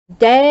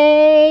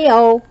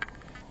Day-o,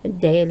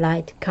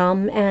 daylight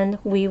come and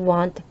we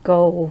want to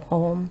go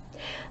home.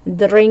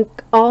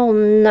 Drink all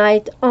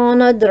night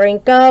on a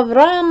drink of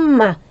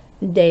rum.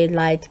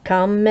 Daylight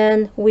come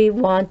and we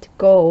want to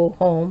go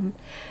home.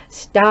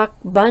 Stock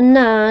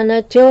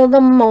banana till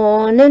the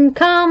morning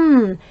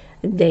come.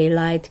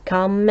 Daylight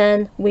come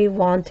and we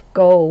want to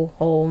go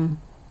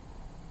home.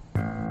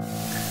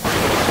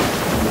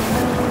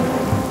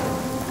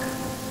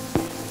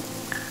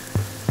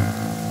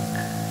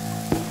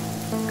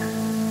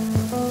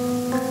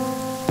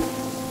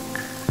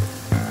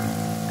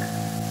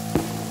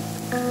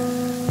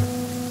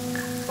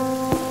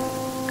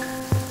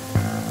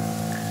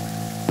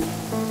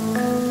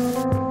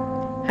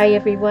 Hi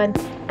everyone,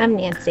 I'm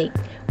Nancy.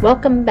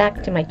 Welcome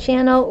back to my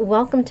channel.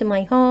 Welcome to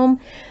my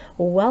home.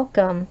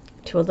 Welcome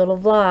to a little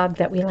vlog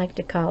that we like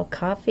to call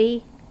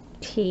Coffee,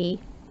 Tea,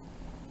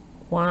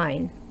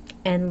 Wine,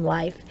 and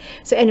Life.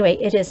 So anyway,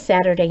 it is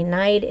Saturday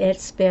night.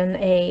 It's been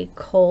a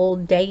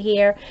cold day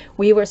here.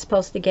 We were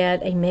supposed to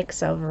get a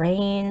mix of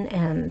rain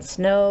and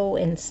snow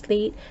and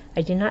sleet.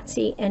 I do not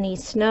see any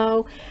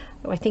snow.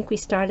 I think we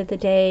started the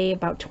day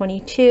about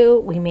 22.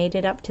 We made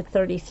it up to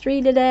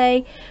 33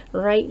 today.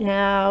 Right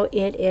now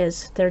it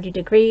is 30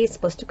 degrees,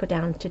 supposed to go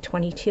down to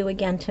 22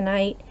 again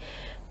tonight.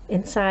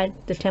 Inside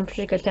the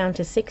temperature got down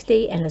to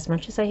 60, and as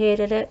much as I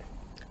hated it,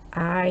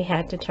 I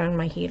had to turn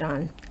my heat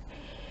on.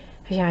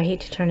 Yeah, I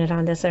hate to turn it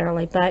on this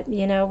early, but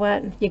you know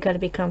what? You got to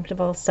be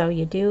comfortable, so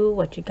you do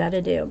what you got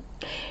to do.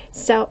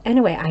 So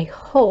anyway, I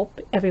hope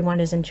everyone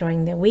is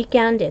enjoying their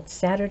weekend. It's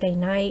Saturday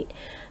night.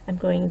 I'm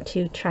going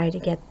to try to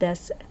get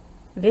this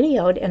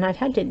videoed, and I've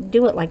had to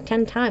do it like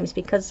 10 times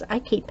because I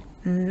keep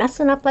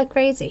messing up like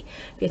crazy.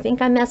 If you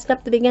think I messed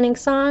up the beginning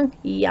song,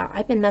 yeah,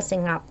 I've been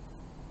messing up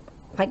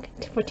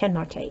like for 10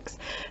 more takes.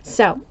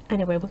 So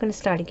anyway, we're going to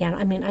start again.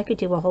 I mean, I could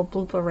do a whole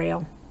blooper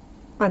reel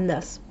on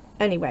this.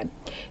 Anyway,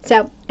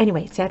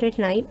 Saturday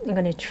night, I'm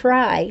going to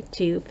try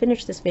to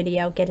finish this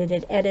video, get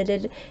it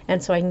edited,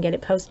 and so I can get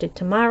it posted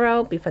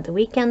tomorrow before the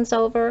weekend's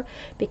over,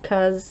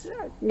 because,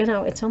 you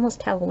know, it's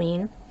almost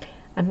Halloween.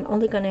 I'm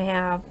only going to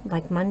have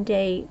like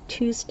Monday,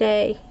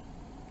 Tuesday.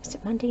 Is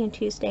it Monday and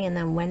Tuesday, and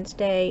then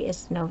Wednesday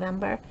is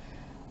November?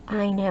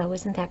 I know,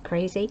 isn't that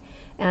crazy?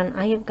 And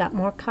I have got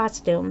more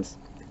costumes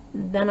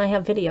than I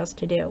have videos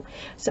to do.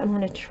 So I'm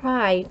going to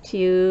try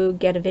to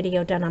get a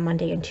video done on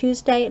Monday and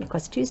Tuesday. And of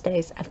course,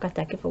 Tuesdays, I've got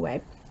that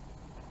giveaway.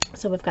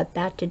 So we've got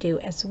that to do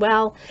as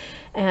well.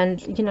 And,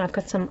 you know, I've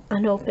got some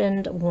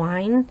unopened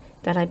wine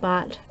that I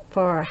bought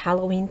for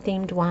Halloween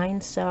themed wine.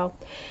 So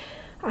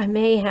I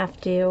may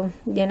have to,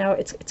 you know,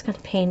 it's going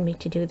to pain me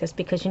to do this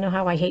because you know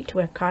how I hate to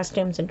wear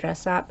costumes and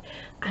dress up.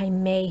 I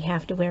may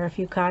have to wear a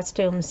few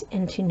costumes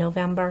into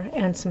November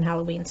and some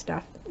Halloween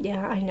stuff.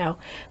 Yeah, I know.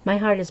 My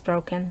heart is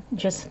broken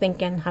just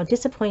thinking how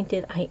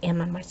disappointed I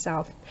am in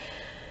myself.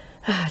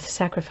 The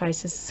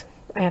sacrifices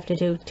I have to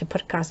do to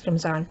put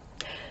costumes on.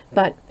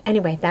 But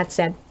anyway, that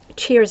said,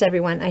 cheers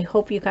everyone. I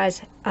hope you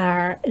guys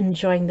are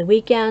enjoying the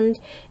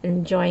weekend,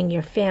 enjoying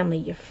your family,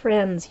 your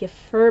friends, your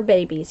fur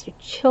babies, your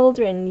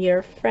children,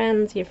 your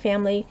friends, your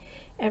family,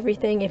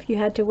 everything. If you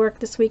had to work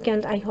this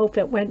weekend, I hope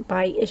it went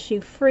by issue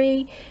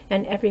free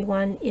and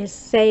everyone is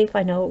safe.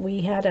 I know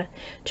we had a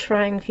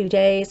trying few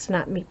days,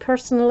 not me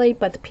personally,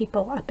 but the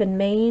people up in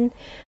Maine.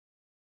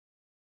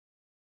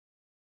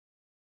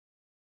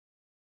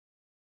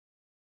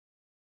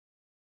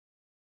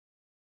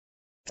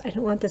 I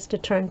don't want this to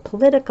turn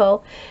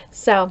political.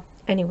 So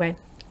anyway,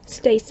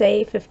 stay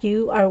safe. If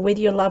you are with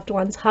your loved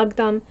ones, hug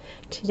them.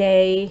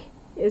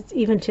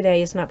 Even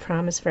today is not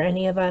promised for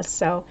any of us.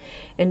 So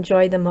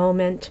enjoy the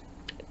moment.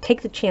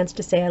 Take the chance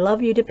to say I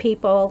love you to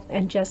people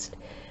and just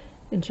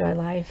enjoy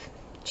life.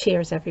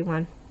 Cheers,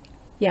 everyone.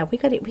 Yeah, we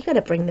got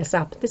to bring this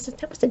up.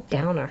 That was a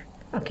downer.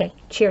 Okay,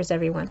 cheers,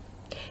 everyone.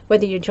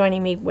 Whether you're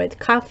joining me with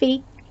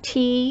coffee,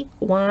 tea,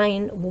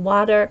 wine,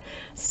 water,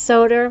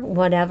 soda,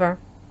 whatever,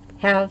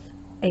 have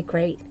a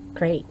great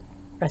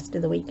rest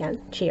of the weekend.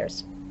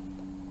 Cheers.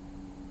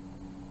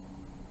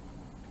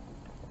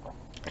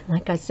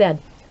 Like I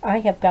said, I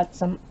have got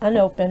some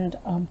unopened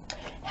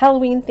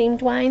Halloween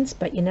themed wines,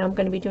 but you know I'm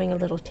going to be doing a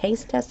little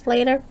taste test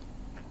later.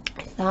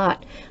 I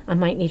thought I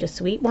might need a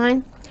sweet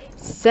wine,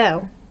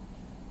 so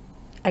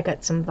I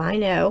got some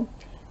Vino.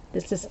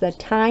 This is the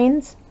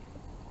Tines,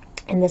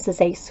 and this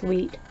is a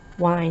sweet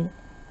wine,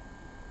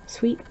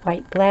 sweet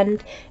white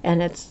blend,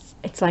 and it's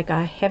like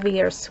a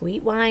heavier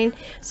sweet wine,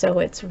 so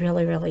it's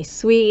really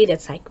sweet.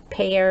 It's like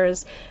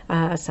pears,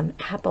 some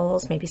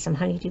apples, maybe some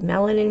honeydew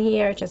melon in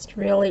here, just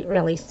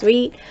really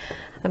sweet.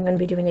 I'm going to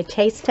be doing a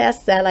taste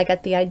test that I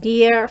got the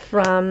idea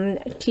from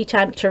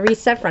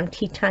Theresa from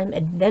Tea Time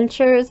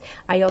Adventures.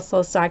 I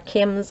also saw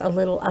Kim's a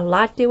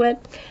lot do it.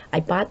 I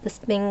bought the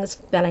things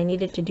that I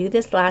needed to do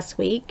this last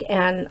week,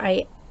 and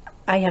I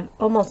have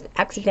almost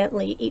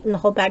accidentally eaten the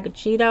whole bag of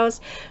Cheetos,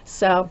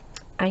 so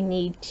I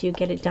need to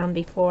get it done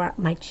before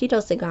my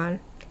Cheetos are gone.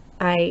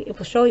 I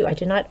will show you, I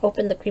did not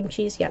open the cream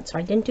cheese yet, so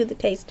I didn't do the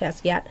taste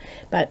test yet,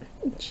 but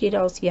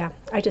Cheetos, yeah,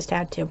 I just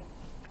had to.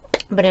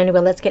 But anyway,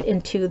 let's get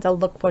into the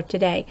look for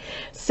today.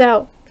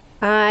 So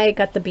I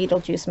got the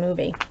Beetlejuice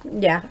movie.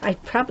 Yeah, I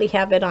probably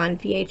have it on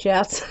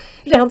VHS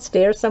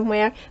downstairs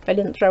somewhere if I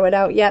didn't throw it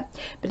out yet.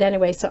 But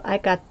anyway, so I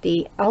got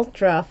the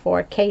Ultra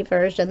 4K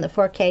version, the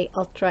 4K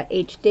Ultra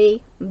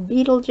HD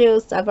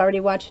Beetlejuice. I've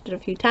already watched it a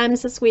few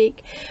times this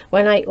week.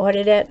 When I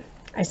ordered it,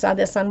 I saw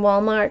this on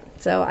Walmart,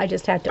 so I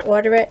just had to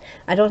order it.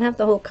 I don't have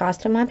the whole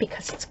costume on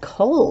because it's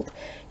cold.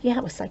 Yeah,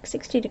 it was like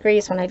 60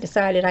 degrees when I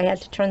decided I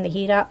had to turn the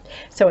heat up.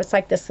 So it's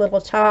like this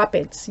little top.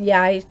 It's,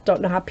 yeah, I don't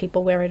know how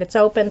people wear it. It's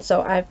open,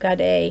 so I've got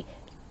a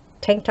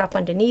tank top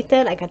underneath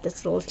it. I got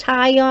this little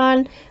tie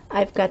on.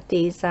 I've got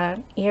these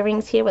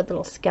earrings here with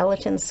little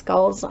skeleton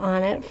skulls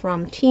on it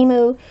from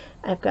Temu.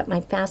 I've got my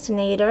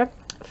fascinator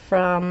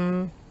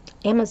from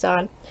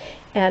Amazon.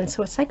 And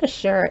so it's like a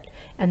shirt,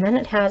 and then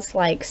it has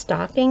like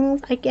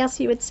stockings, I guess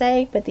you would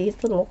say, with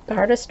these little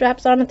garter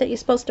straps on it that you're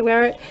supposed to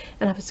wear it.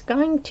 And I was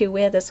going to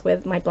wear this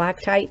with my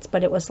black tights,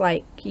 but it was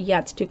like, yeah,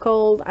 it's too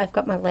cold. I've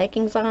got my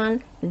leggings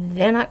on,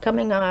 they're not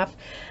coming off.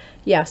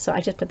 Yeah, so I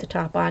just put the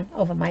top on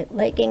over my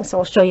leggings. So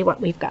I'll show you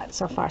what we've got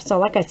so far. So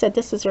like I said,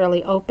 this is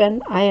really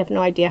open. I have no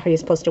idea how you're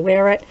supposed to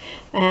wear it.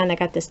 And I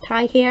got this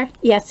tie here.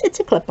 Yes, it's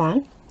a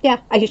clip-on.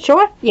 Yeah, are you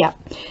sure? Yeah.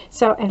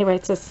 So anyway,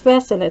 it's just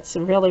this, and it's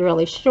really,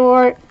 really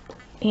short.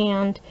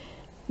 And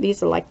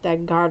these are like the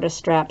garter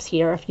straps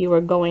here if you were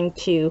going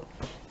to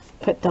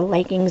put the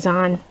leggings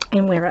on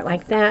and wear it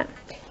like that.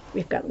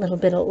 We've got a little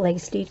bit of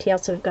lace detail.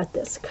 So we've got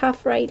this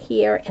cuff right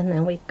here, and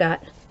then we've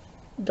got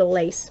the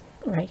lace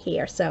right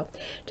here. So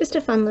just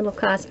a fun little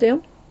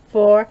costume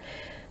for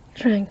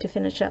trying to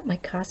finish up my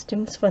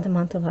costumes for the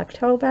month of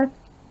October.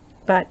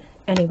 But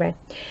anyway,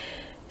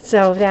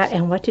 so that,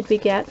 and what did we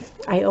get?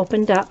 I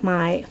opened up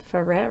my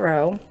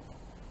Ferrero,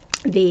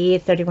 the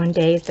 31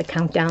 days, the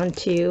countdown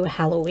to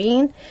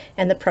Halloween,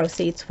 and the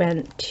proceeds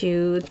went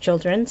to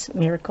Children's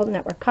Miracle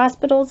Network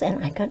Hospitals,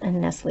 and I got a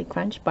Nestle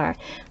Crunch bar.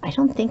 I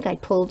don't think I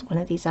pulled one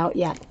of these out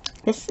yet.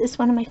 This is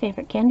one of my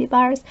favorite candy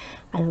bars.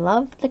 I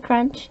love the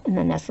Crunch and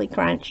the Nestle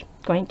Crunch.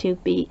 Going to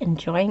be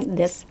enjoying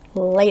this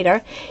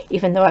later,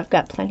 even though I've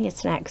got plenty of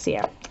snacks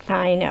here.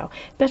 I know,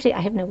 especially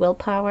I have no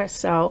willpower,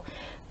 so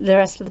the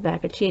rest of the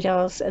bag of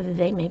Cheetos,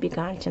 they may be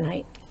gone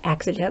tonight,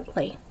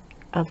 accidentally.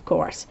 Of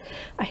course,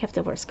 I have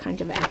the worst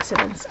kind of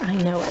accidents. I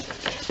know it.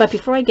 But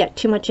before I get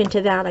too much into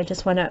that, I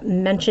just want to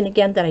mention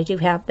again that I do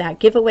have that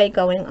giveaway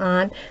going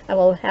on. I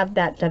will have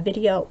that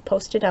video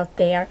posted out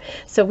there.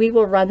 So we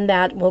will run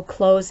that. We'll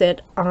close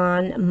it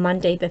on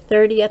Monday the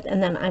 30th,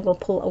 and then I will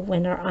pull a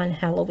winner on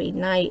Halloween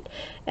night.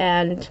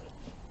 And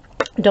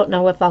don't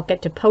know if I'll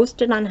get to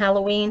post it on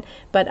Halloween,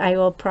 but I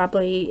will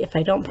probably, if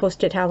I don't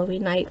post it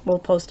Halloween night, we'll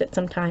post it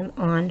sometime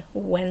on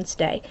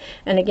Wednesday.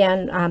 And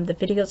again, the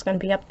video is going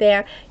to be up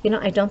there. You know,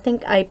 I don't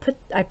think I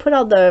put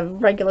all the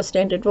regular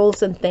standard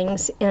rules and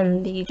things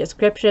in the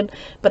description,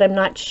 but I'm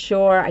not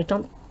sure. I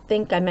don't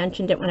think I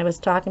mentioned it when I was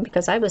talking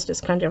because I was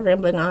just kind of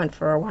rambling on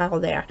for a while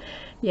there.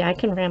 Yeah, I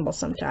can ramble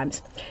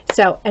sometimes.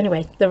 So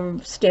anyway, the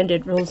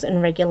standard rules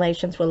and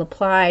regulations will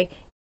apply.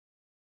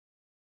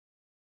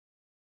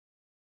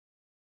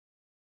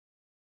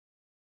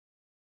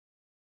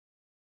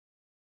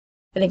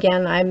 And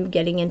again, I'm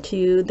getting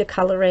into the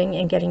coloring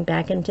and getting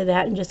back into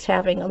that and just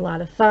having a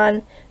lot of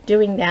fun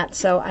doing that.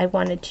 So I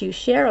wanted to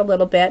share a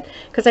little bit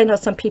because I know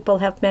some people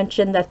have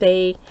mentioned that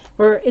they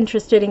were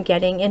interested in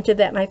getting into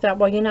that. And I thought,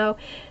 well, you know,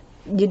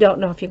 you don't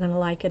know if you're going to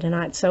like it or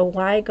not. So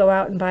why go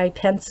out and buy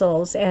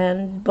pencils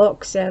and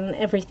books and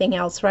everything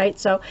else, right?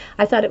 So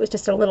I thought it was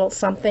just a little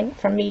something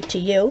from me to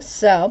you.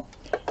 So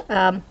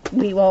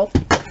we will,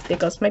 there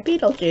goes my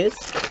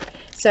Beetlejuice.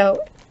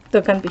 So there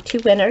are going to be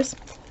two winners.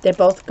 They're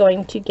both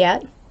going to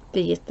get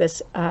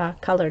this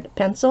colored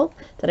pencil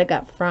that I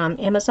got from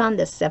Amazon.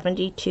 There's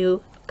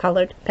 72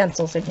 colored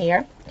pencils in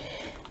here.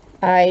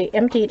 I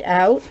emptied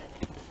out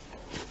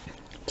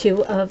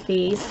 2 of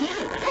these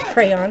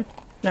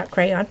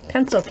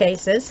pencil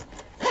cases.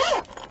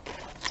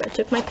 So I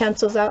took my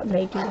pencils out, and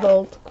they do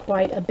hold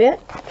quite a bit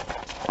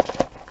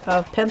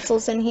of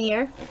pencils in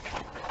here.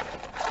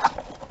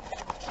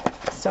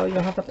 So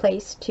you'll have a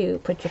place to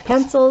put your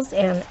pencils,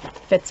 and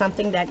if it's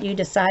something that you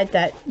decide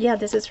that, yeah,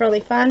 this is really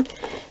fun,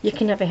 you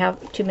can never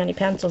have too many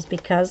pencils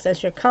because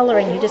as you're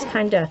coloring, you just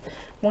kind of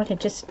want to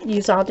just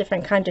use all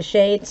different kinds of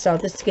shades. So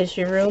this gives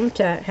you room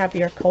to have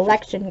your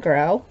collection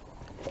grow.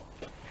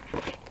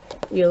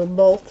 You'll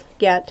both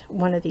get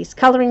one of these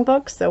coloring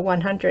books, the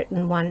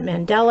 101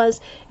 Mandalas.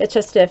 It's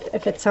just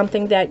if it's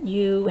something that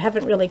you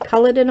haven't really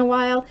colored in a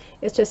while,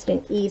 it's just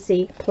an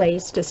easy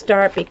place to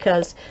start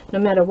because no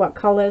matter what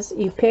colors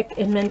you pick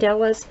in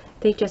mandalas,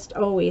 they just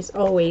always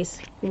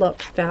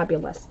look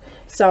fabulous.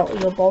 So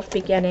you'll both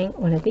be getting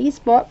one of these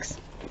books,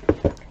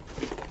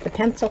 the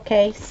pencil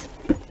case,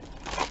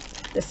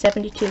 the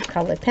 72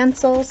 colored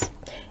pencils,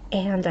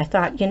 and I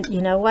thought,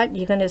 you know what,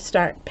 you're going to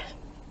start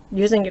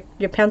using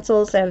your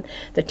pencils and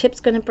the tip's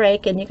going to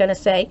break, and you're going to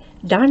say,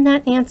 darn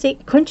that, Nancy,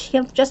 couldn't she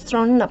have just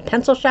thrown in a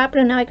pencil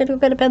sharpener? Now I got to go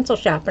get a pencil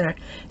sharpener.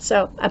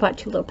 So I bought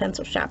 2 little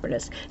pencil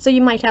sharpeners. So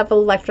you might have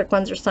electric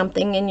ones or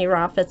something in your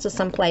office or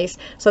someplace.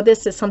 So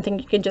this is something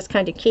you can just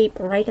kind of keep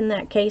right in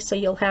that case, so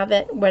you'll have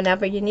it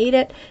whenever you need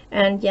it.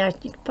 And yeah,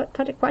 you can put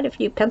quite a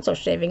few pencil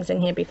shavings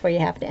in here before you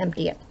have to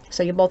empty it.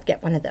 So you both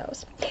get one of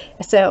those.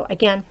 So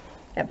again,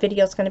 that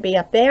video is going to be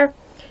up there.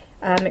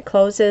 It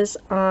closes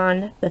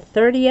on the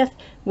 30th.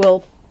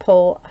 We'll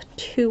pull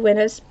 2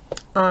 winners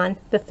on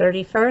the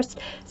 31st.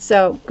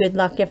 So good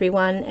luck,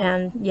 everyone.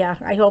 And yeah,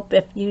 I hope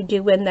if you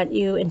do win that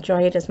you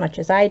enjoy it as much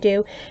as I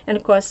do. And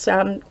of course,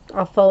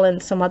 I'll fill in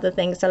some other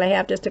things that I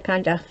have just to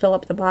kind of fill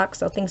up the box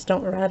so things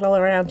don't rattle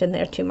around in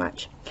there too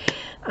much.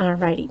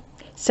 Alrighty.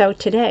 So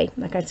today,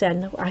 like I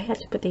said, I had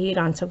to put the heat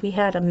on, so we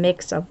had a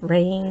mix of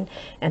rain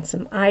and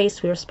some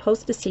ice. We were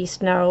supposed to see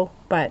snow,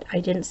 but I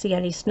didn't see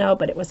any snow,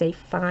 but it was a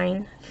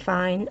fine,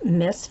 fine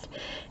mist.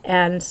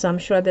 And so I'm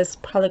sure there's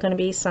probably going to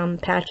be some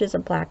patches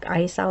of black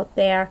ice out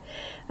there.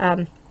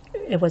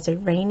 It was a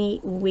rainy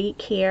week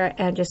here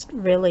and just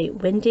really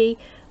windy.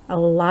 A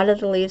lot of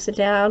the leaves are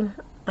down.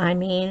 I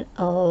mean,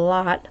 a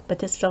lot, but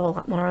there's still a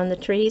lot more on the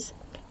trees.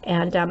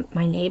 And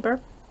my neighbor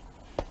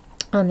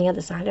on the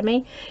other side of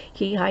me,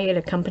 he hired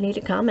a company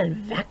to come and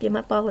vacuum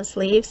up all his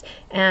leaves,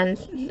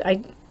 and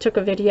I took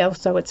a video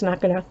so it's not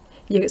gonna,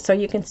 so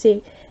you can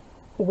see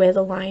where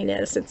the line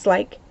is. It's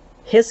like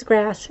his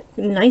grass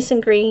nice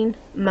and green,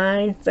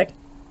 mine's a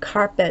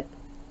carpet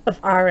of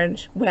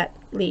orange wet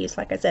leaves.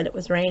 Like I said, it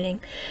was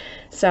raining,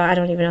 so I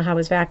don't even know how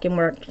his vacuum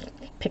worked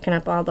picking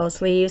up all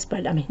those leaves,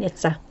 but I mean,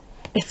 it's a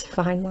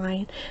fine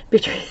line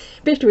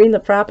between the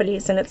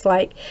properties, and it's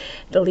like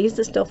the leaves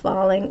are still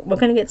falling. We're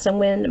going to get some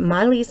wind.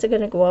 My leaves are going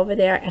to go over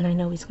there, and I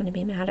know he's going to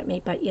be mad at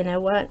me, but you know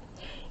what?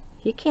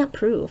 He can't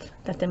prove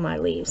that they're my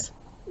leaves.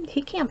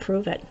 He can't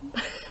prove it.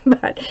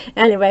 But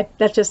anyway,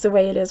 that's just the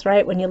way it is,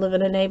 right? When you live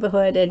in a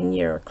neighborhood and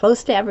you're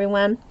close to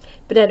everyone.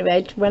 But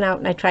anyway, I went out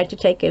and I tried to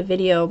take a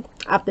video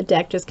off the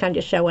deck, just kind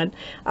of showing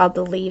all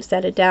the leaves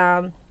that are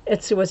down.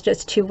 It was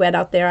just too wet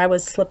out there. I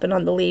was slipping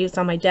on the leaves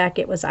on my deck.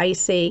 It was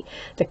icy.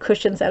 The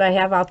cushions that I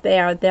have out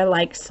there, they're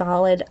like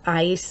solid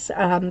ice.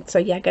 So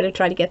yeah, I got to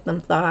try to get them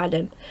thawed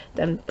and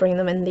then bring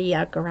them in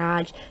the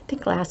garage. I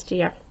think last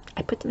year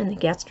I put them in the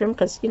guest room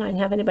because, you know, I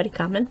didn't have anybody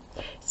coming.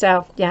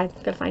 So yeah, I'm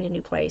going to find a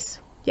new place.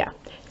 Yeah,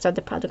 so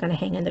they're probably going to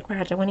hang in the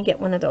garage. I want to get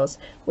one of those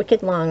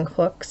wicked long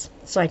hooks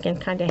so I can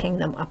kind of hang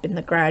them up in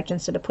the garage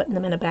instead of putting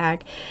them in a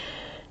bag.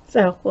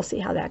 So we'll see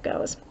how that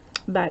goes.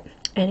 But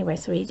anyway,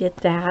 so we did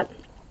that.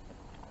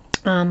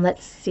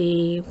 Let's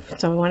see.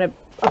 So I'm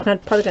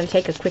probably going to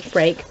take a quick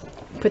break,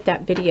 put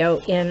that video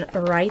in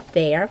right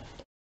there.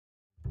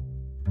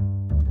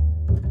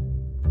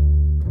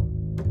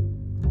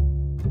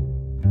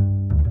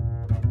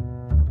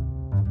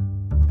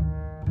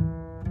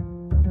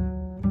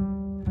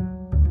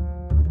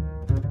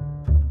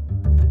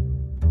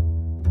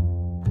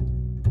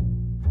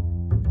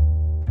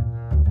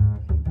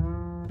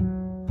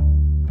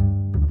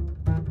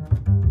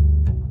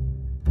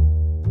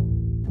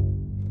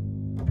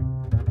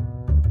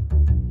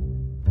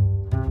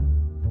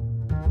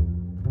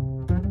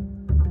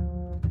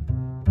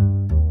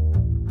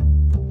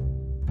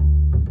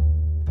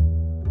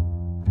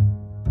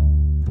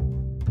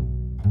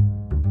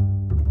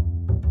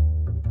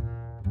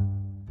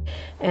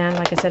 And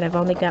like I said, I've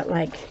only got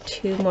like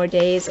 2 more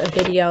days of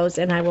videos,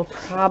 and I will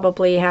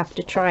probably have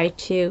to try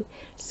to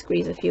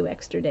squeeze a few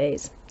extra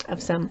days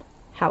of some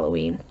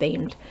Halloween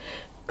themed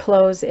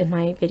clothes in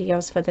my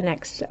videos for the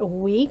next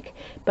week.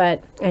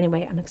 But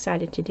anyway, I'm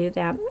excited to do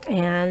that.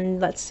 And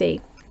let's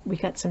see, we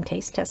got some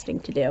taste testing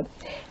to do.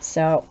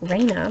 So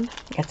Raina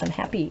got some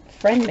happy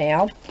friend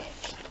mail.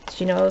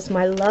 She knows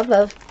my love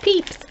of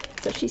Peeps,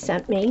 so she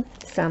sent me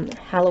some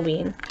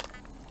Halloween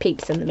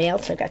Peeps in the mail.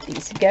 So I got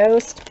these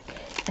ghosts.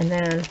 And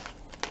then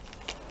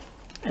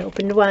I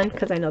opened one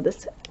because I know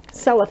this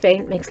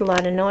cellophane makes a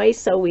lot of noise.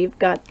 So we've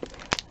got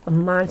a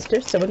monster,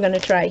 so we're going to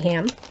try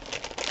him.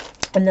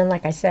 And then,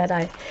 like I said,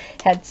 I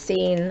had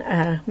seen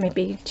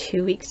maybe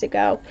 2 weeks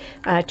ago,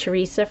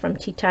 Theresa from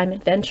Tea Time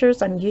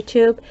Adventures on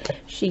YouTube.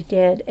 She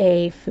did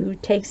a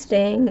food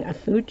tasting, a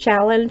food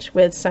challenge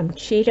with some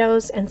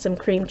Cheetos and some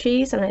cream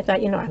cheese. And I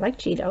thought, you know, I like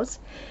Cheetos.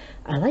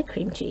 I like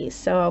cream cheese.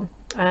 So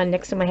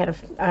next time I had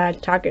a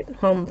Target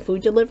home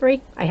food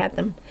delivery, I had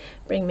them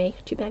bring me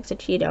 2 bags of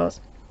Cheetos.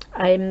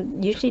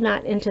 I'm usually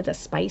not into the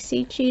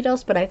spicy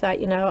Cheetos, but I thought,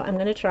 you know, I'm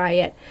going to try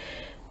it.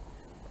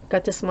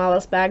 Got the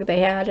smallest bag they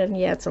had, and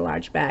yeah, it's a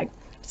large bag.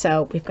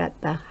 So we've got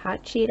the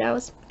hot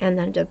Cheetos, and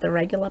then did the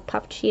regular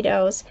puffed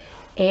Cheetos.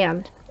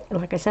 And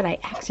like I said, I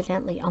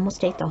accidentally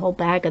almost ate the whole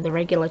bag of the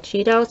regular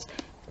Cheetos,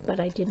 but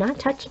I did not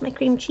touch my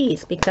cream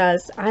cheese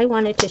because I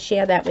wanted to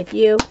share that with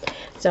you.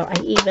 So I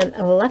even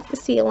left the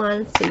seal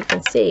on so you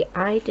can see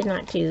I did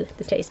not do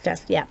the taste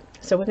test yet.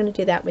 So we're going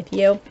to do that with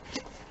you.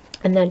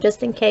 And then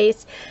just in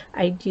case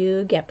I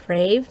do get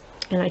brave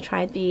and I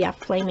tried the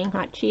flaming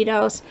hot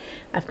Cheetos,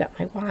 I've got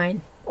my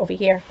wine over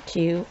here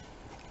to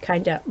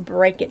kind of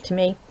break it to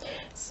me.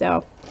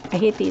 So I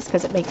hate these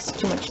because it makes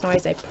too much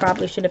noise. I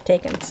probably should have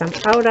taken some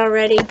out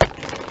already.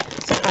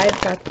 So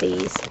I've got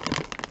these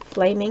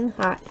flaming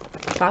hot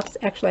puffs.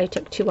 Actually, I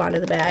took 2 out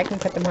of the bag and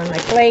put them on my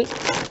plate.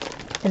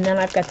 And then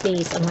I've got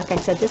these. And like I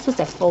said, this was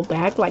a full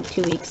bag like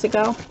 2 weeks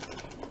ago.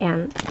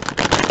 And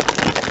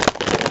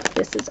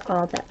this is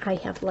all that I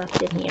have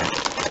left in here.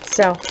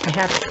 So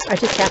I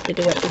just have to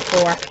do it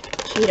before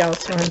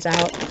Cheetos runs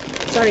out.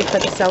 Sorry for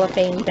the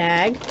cellophane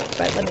bag,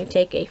 but let me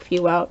take a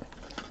few out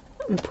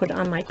and put it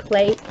on my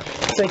plate.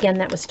 So again,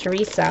 that was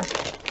Theresa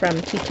from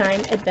Tea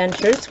Time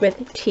Adventures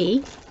with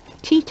Tea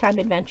Time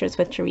Adventures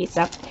with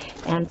Theresa.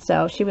 And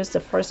so she was the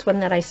first one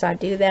that I saw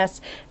do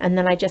this. And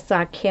then I just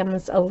saw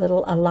Kim's A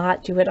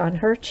Lot do it on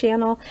her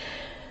channel.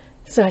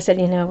 So I said,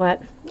 you know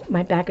what?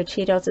 My bag of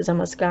Cheetos is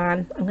almost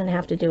gone. I'm going to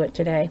have to do it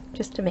today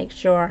just to make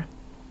sure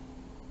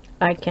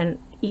I can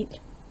eat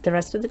the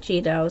rest of the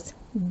Cheetos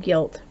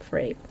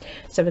guilt-free.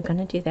 So we're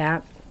going to do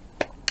that.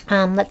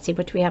 Let's see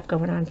what we have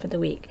going on for the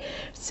week.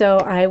 So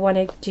I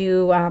wanted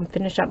to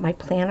finish up my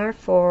planner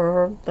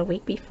for the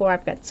week before.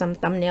 I've got some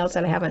thumbnails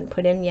that I haven't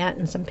put in yet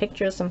and some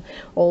pictures, some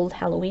old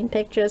Halloween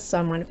pictures. So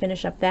I'm going to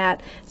finish up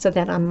that so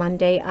that on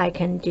Monday I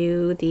can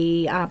do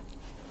the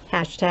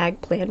hashtag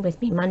Plan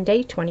With Me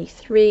Monday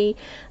 23.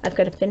 I've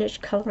got to finish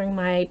coloring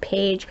my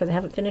page because I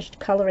haven't finished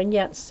coloring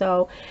yet,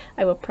 so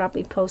I will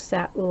probably post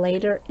that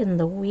later in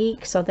the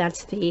week. So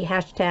that's the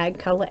hashtag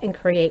Color and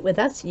Create With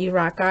Us, You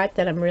Rock Art,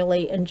 that I'm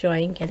really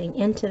enjoying getting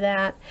into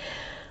that.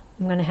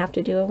 I'm going to have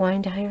to do a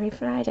wine diary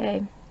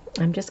Friday.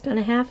 I'm just going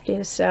to have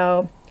to.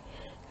 So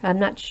I'm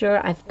not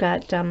sure. I've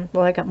got,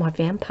 well, I got more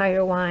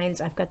vampire wines.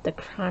 I've got the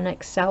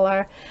Chronic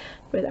Cellar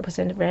that was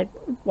in the red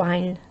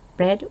wine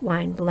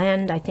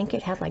blend. I think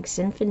it had like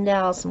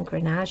Zinfandel, some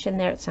Grenache in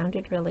there. It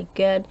sounded really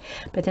good.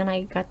 But then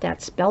I got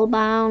that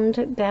Spellbound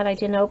that I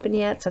didn't open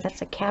yet. So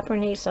that's a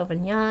Cabernet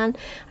Sauvignon.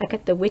 I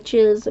got the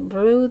Witch's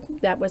Brew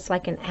that was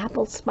like an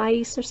apple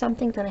spice or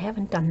something that I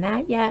haven't done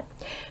that yet.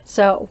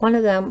 So one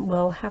of them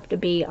will have to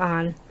be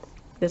on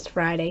this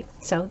Friday.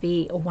 So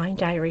the Wine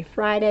Diary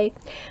Friday.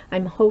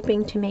 I'm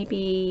hoping to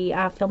maybe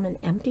film an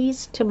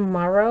empties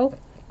tomorrow,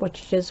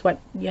 which is what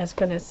you guys are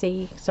going to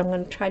see. So I'm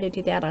going to try to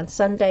do that on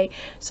Sunday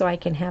so I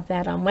can have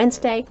that on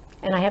Wednesday.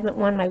 And I haven't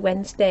worn my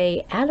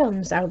Wednesday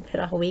Addams outfit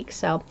all week,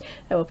 so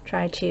I will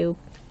try to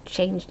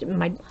change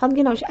my,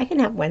 you know, I can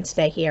have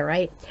Wednesday here,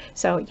 right?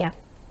 So yeah,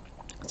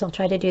 so I'll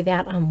try to do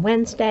that on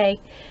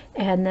Wednesday.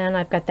 And then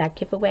I've got that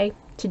giveaway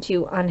to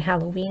do on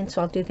Halloween,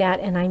 so I'll do that.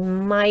 And I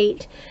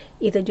might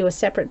either do a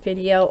separate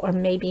video or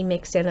maybe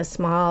mix in a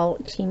small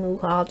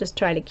Temu haul, just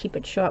try to keep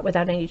it short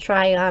without any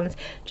try-ons,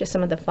 just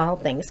some of the fall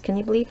things. Can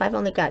you believe I've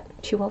only got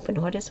 2 open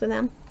orders with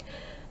them?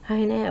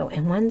 I know,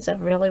 and one's a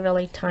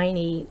really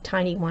tiny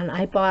one.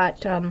 I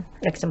bought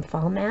like some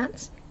fall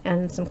mats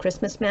and some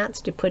Christmas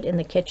mats to put in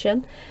the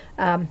kitchen.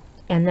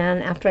 And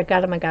then after I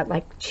got them, I got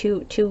like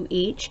two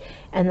each.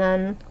 And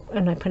then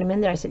when I put them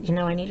in there, I said, you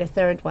know, I need a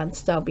third one.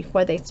 So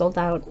before they sold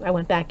out, I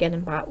went back in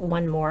and bought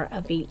 1 more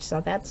of each.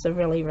 So that's a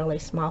really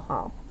small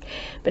haul.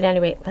 But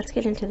anyway, let's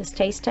get into this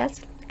taste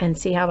test and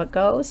see how it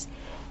goes.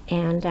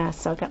 And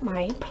so I got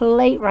my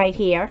plate right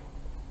here.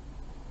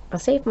 I'll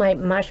save my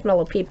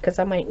marshmallow peep because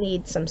I might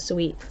need some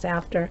sweets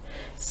after.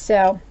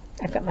 So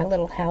I've got my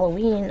little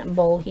Halloween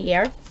bowl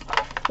here.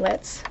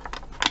 Let's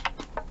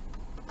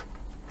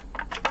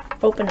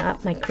open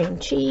up my cream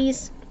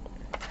cheese.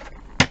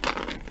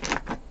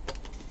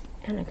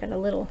 And I got a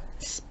little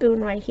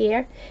spoon right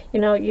here. You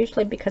know,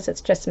 usually because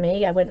it's just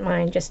me, I wouldn't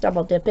mind just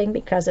double dipping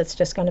because it's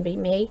just going to be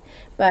me.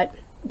 But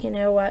you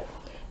know what?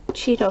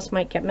 Cheetos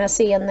might get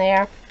messy in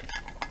there.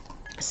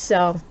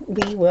 So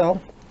we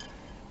will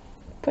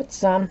put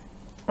some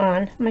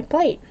on my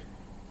plate.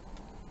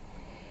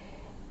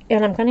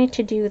 And I'm going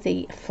to do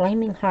the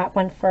flaming hot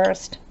one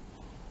first.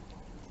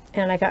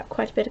 And I got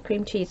quite a bit of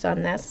cream cheese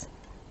on this.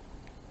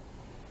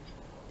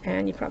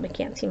 And you probably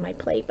can't see my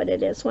plate, but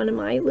it is one of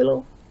my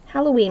little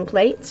Halloween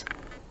plates.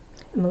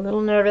 I'm a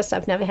little nervous.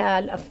 I've never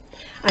had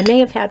I may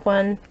have had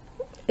one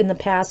in the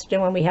past, you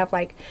know, when we have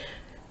like,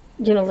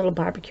 you know, a little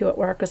barbecue at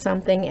work or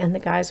something, and the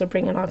guys were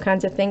bringing all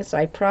kinds of things. So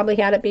I probably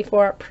had it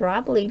before,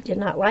 probably did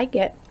not like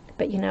it.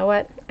 But you know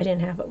what? I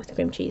didn't have it with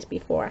cream cheese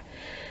before.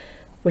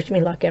 Wish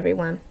me luck,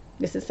 everyone.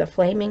 This is the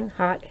flaming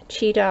hot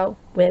Cheeto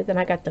with, and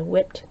I got the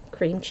whipped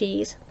cream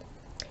cheese.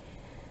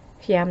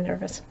 Yeah, I'm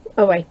nervous.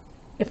 Oh wait.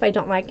 If I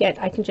don't like it,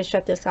 I can just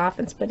shut this off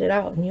and spit it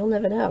out, and you'll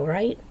never know,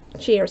 right?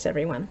 Cheers,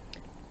 everyone.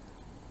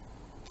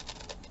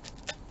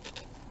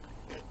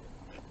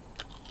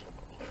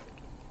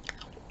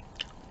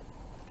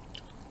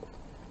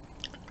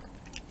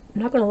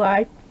 I'm not going to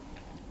lie.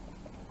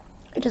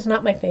 It is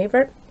not my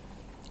favorite.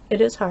 It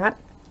is hot.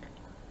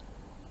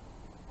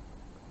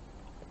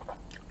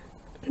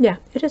 Yeah,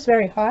 it is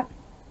very hot.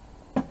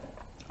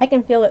 I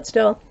can feel it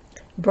still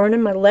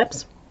burning my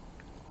lips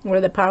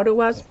where the powder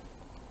was.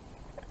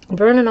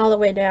 Burning all the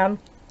way down.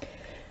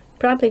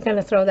 Probably going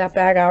to throw that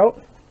bag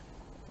out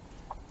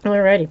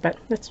already, but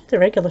let's do the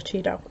regular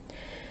Cheeto.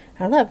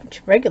 I love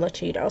regular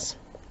Cheetos.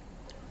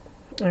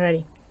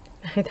 Alrighty,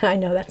 I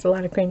know that's a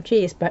lot of cream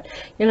cheese, but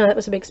you know, that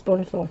was a big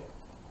spoonful.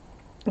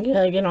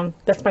 Yeah, you know,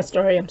 that's my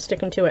story. I'm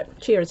sticking to it.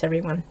 Cheers,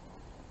 everyone.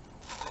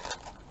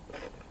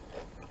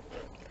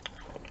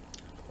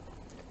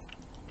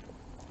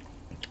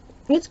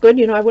 It's good,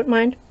 you know, I wouldn't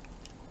mind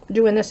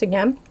doing this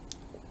again.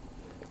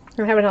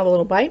 I'm having another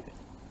little bite.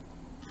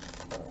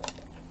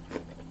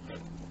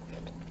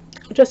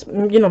 Just,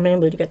 you know,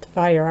 mainly to get the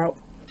fire out.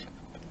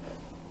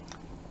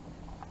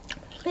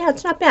 Yeah,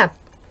 it's not bad.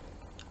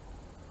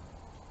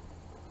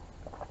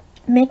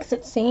 Makes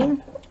it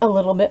seem a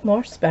little bit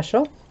more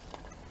special.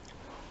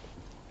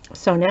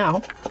 So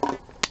now,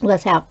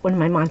 let's have one of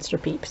my monster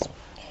peeps.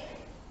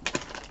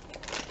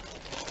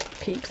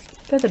 Peeps.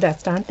 They're the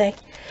best, aren't they?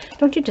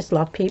 Don't you just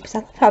love peeps? I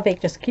love how they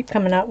just keep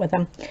coming out with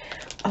them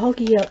all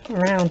year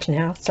round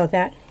now, so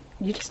that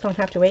you just don't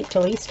have to wait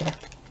till Easter.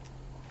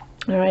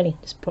 Alrighty,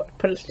 just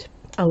put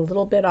a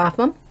little bit off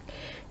them.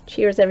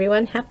 Cheers,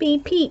 everyone. Happy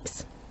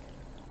peeps.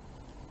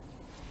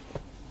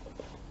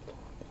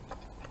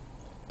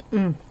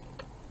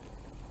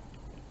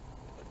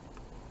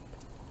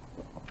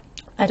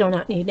 I do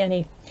not need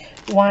any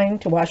wine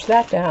to wash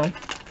that down.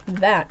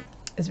 That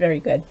is very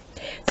good.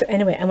 So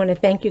anyway, I want to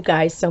thank you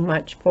guys so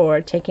much for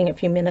taking a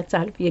few minutes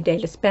out of your day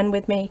to spend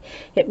with me.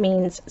 It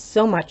means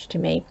so much to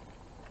me.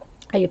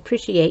 I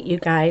appreciate you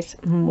guys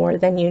more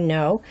than you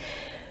know.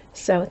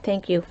 So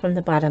thank you from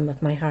the bottom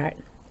of my heart.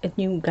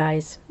 You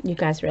guys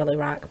really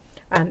rock.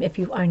 If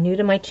you are new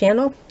to my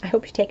channel, I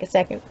hope you take a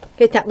second,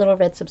 hit that little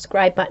red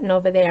subscribe button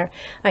over there.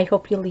 I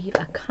hope you leave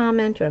a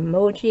comment or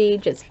emoji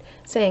just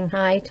saying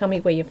hi, tell me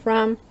where you're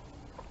from.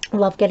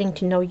 Love getting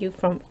to know you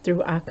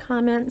through our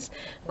comments.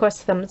 Of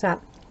course, thumbs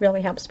up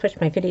really helps push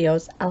my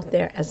videos out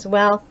there as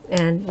well.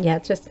 And yeah,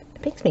 it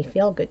makes me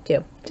feel good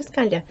too. Just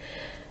kind of,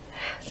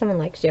 someone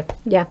likes you.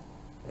 Yeah,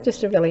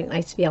 just a really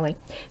nice feeling.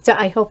 So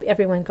I hope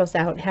everyone goes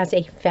out, has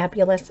a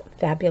fabulous,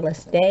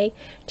 fabulous day.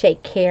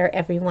 Take care,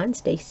 everyone.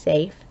 Stay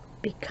safe.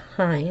 Be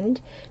kind.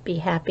 Be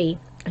happy.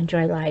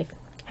 Enjoy life.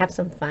 Have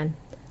some fun.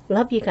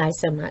 Love you guys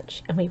so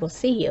much. And we will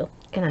see you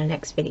in our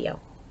next video.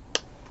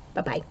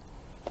 Bye-bye.